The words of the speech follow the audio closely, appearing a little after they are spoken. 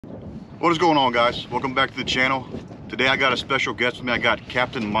What is going on, guys? Welcome back to the channel. Today I got a special guest with me. I got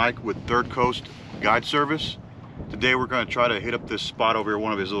Captain Mike with Third Coast Guide Service. Today we're going to try to hit up this spot over here,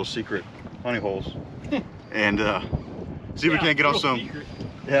 one of his little secret honey holes, and see if we can't get on some secret.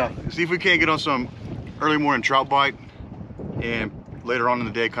 See if we can't get on some early morning trout bite, and later on in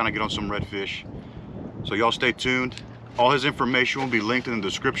the day kind of get on some redfish. So y'all stay tuned. All his information will be linked in the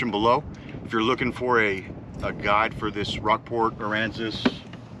description below. If you're looking for a guide for this Rockport, Aransas,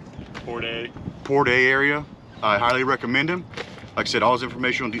 Port A area, I highly recommend him. Like I said, all his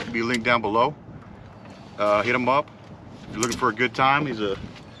information will be linked down below. Hit him up. If you're looking for a good time, he's a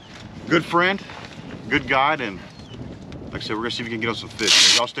good friend, good guide, and like I said, we're gonna see if we can get on some fish.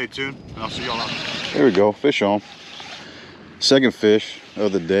 So y'all stay tuned, and I'll see y'all out. There we go, fish on. Second fish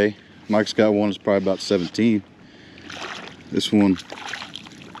of the day. Mike's got one that's probably about 17. This one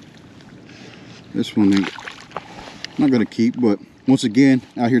I'm not gonna keep, but once again,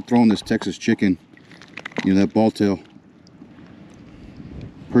 out here throwing this Texas chicken, you know, that ball tail.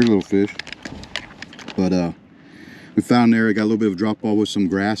 Pretty little fish. But we found there, I got a little bit of drop ball with some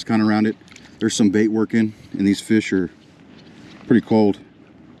grass kind of around it. There's some bait working, and these fish are pretty cold.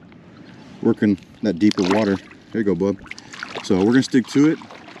 Working that deeper water. There you go, bub. So we're gonna stick to it.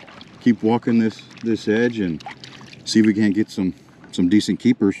 Keep walking this edge and see if we can't get some decent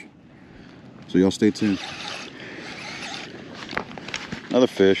keepers. So y'all stay tuned. Another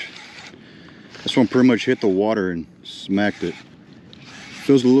fish. This one pretty much hit the water and smacked it.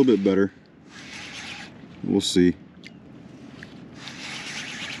 Feels a little bit better. We'll see.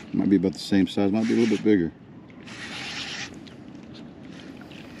 Might be about the same size, might be a little bit bigger.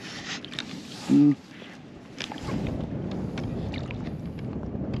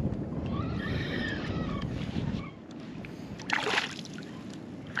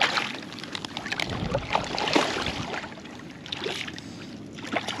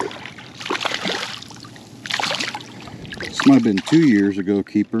 This might have been 2 years ago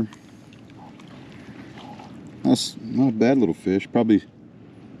keeper. That's not a bad little fish. Probably,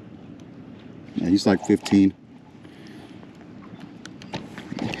 yeah, he's like 15.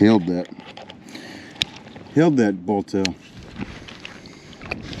 Held that ball tail.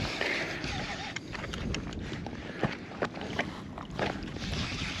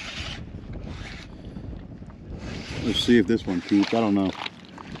 Let's see if this one keeps. I don't know.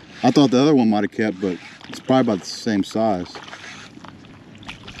 I thought the other one might have kept, but it's probably about the same size.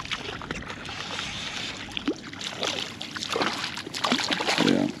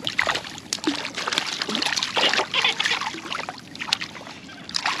 Yeah.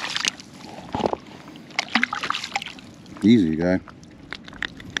 Easy, guy.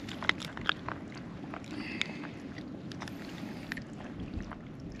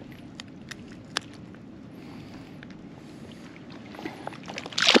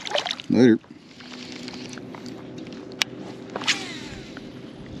 Later.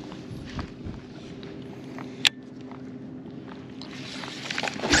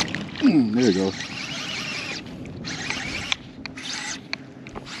 There you go.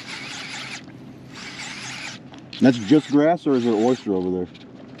 That's just grass, or is there oyster over there?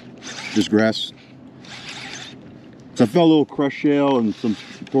 Just grass. So I felt a little crushed shell and some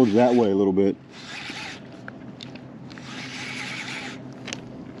towards that way a little bit.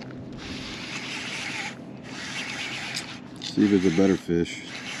 See if it's a better fish.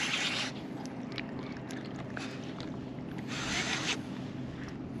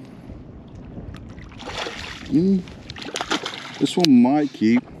 This one might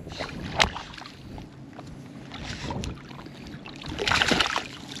keep.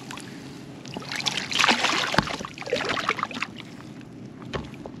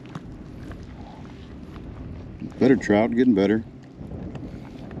 Better trout, getting better.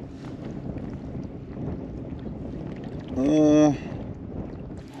 I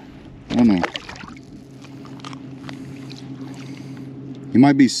don't know. He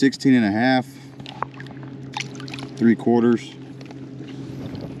might be 16 and a half, 3/4.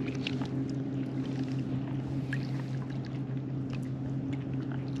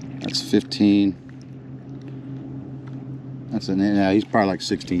 That's 15. That's yeah, he's probably like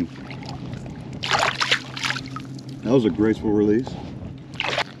 16. That was a graceful release.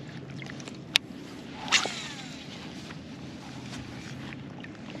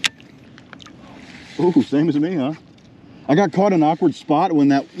 Oh, same as me, huh? I got caught in an awkward spot when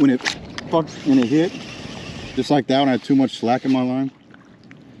it fucked and it hit. Just like that when I had too much slack in my line.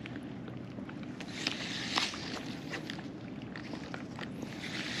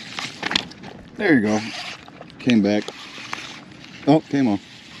 There you go. Came back. Oh, came off.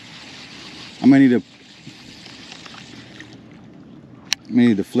 I may need to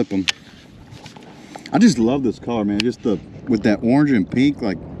flip them. I just love this color, man. Just the with that orange and pink,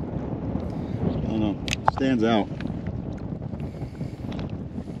 like, I don't know, stands out.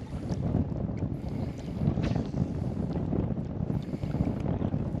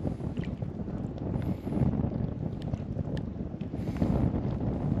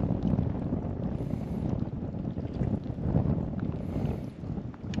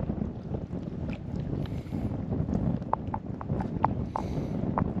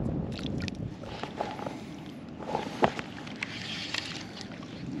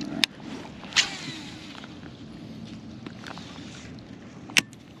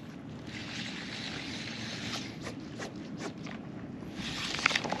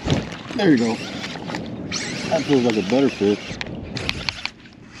 There you go. That feels like a better fish.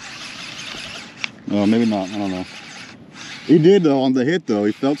 Oh, maybe not. I don't know. He did though on the hit though.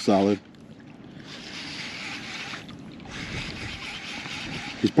 He felt solid.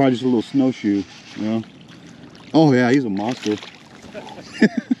 He's probably just a little snowshoe, you know. Oh yeah, he's a monster.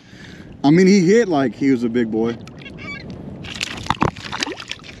 I mean, he hit like he was a big boy.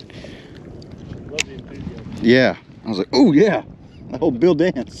 Yeah. I was like, oh yeah, that whole Bill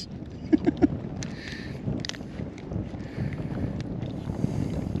dance.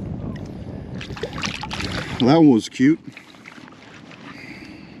 Well, that one was cute.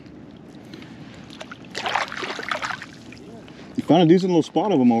 You found a decent little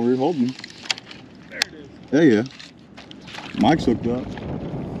spot of them over here holding. There it is. Yeah, yeah. Mike's hooked up.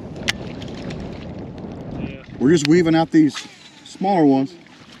 Yeah. We're just weaving out these smaller ones.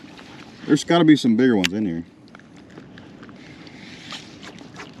 There's got to be some bigger ones in here.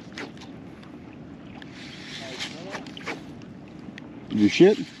 Did you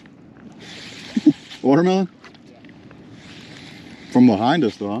shit? Watermelon? Yeah. From behind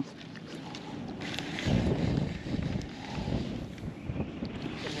us though, huh?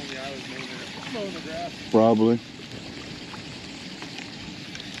 Someone on the island maybe mowing the grass. Probably.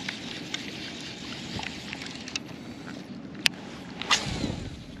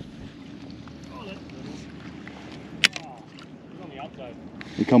 Oh, that's good. Oh, he's on the outside.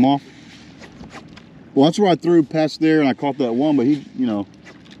 He come off? Well, that's where I threw past there and I caught that one, but he, you know,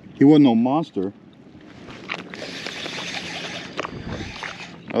 he wasn't no monster.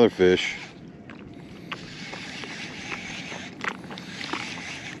 Other fish.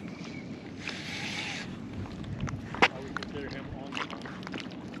 I would consider him on the line.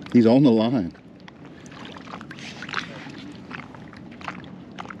 He's on the line.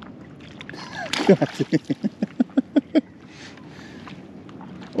 God damn.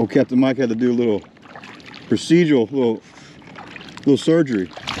 Oh, Captain Mike had to do a little procedural, little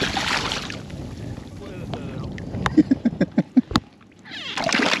surgery.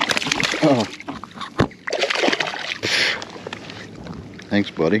 Oh. Thanks,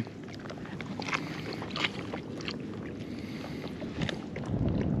 buddy.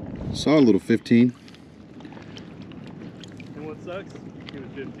 Saw a little 15. And what sucks? He was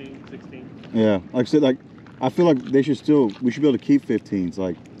 15, 16. Yeah, like I said, like I feel like we should be able to keep 15s.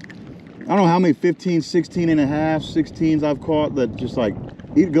 Like, I don't know how many 15, 16 and a half, 16s I've caught that just like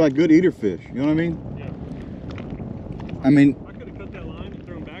eat like good eater fish. You know what I mean? Yeah. I mean, I could have cut that line and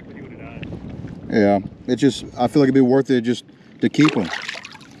thrown him back, but he would have died. yeah, it just, I feel like it'd be worth it just to keep them.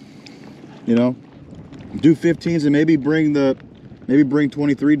 You know, do 15s and maybe bring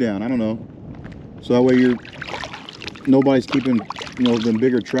 23 down. I don't know. So that way nobody's keeping, you know, them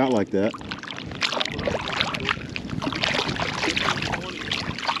bigger trout like that.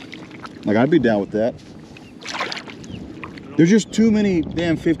 Like, I'd be down with that. There's just too many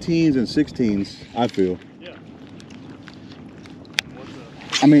damn 15s and 16s, I feel. Yeah.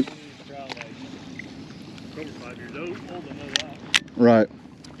 I mean, Trout, like, over 5 years old, I know that. right.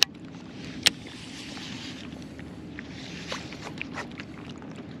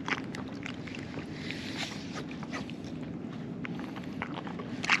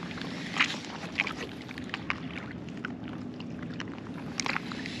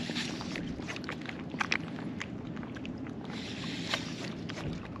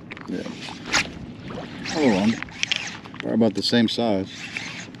 Yeah. Hold on. They're about the same size.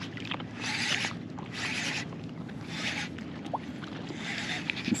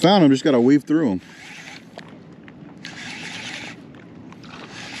 You found them, just gotta weave through them.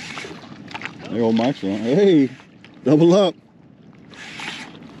 Hey, old Mike's on. Hey, double up.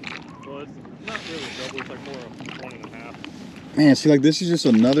 Well, it's not really double, it's like more of 1 and a half. Man, see, like this is just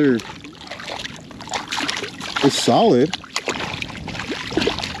another. It's solid.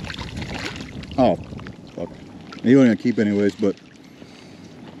 Oh, fuck. He wasn't gonna keep anyways, but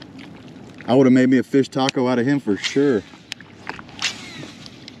I would have made me a fish taco out of him for sure.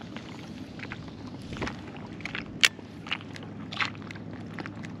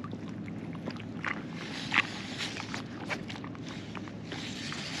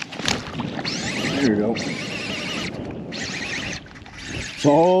 It's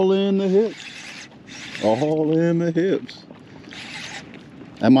all in the hips. All in the hips.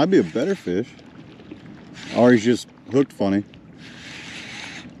 That might be a better fish. Or he's just hooked funny.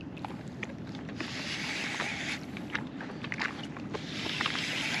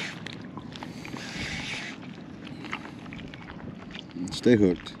 Stay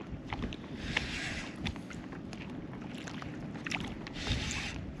hooked.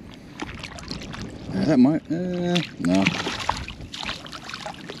 That might, no.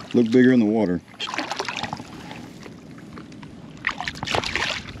 Look bigger in the water.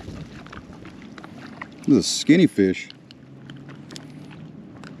 This is a skinny fish.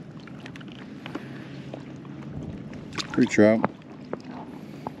 Pretty trout.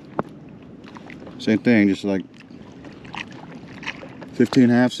 Same thing, just like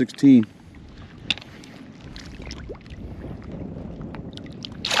 15.5, 16.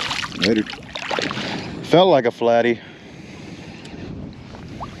 Later. Felt like a flatty.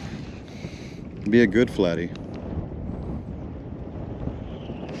 Be a good flatty.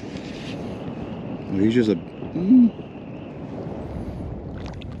 Well, he's just a...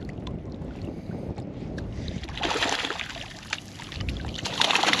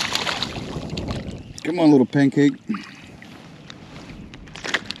 Come on, little pancake.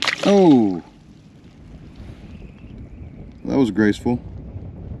 Oh! That was graceful.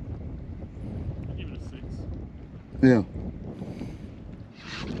 I'll give it a 6. Yeah.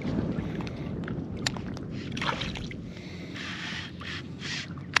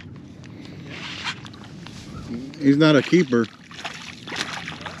 He's not a keeper.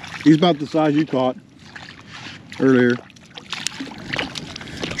 He's about the size you caught earlier.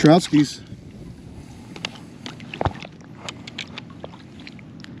 Troutskis.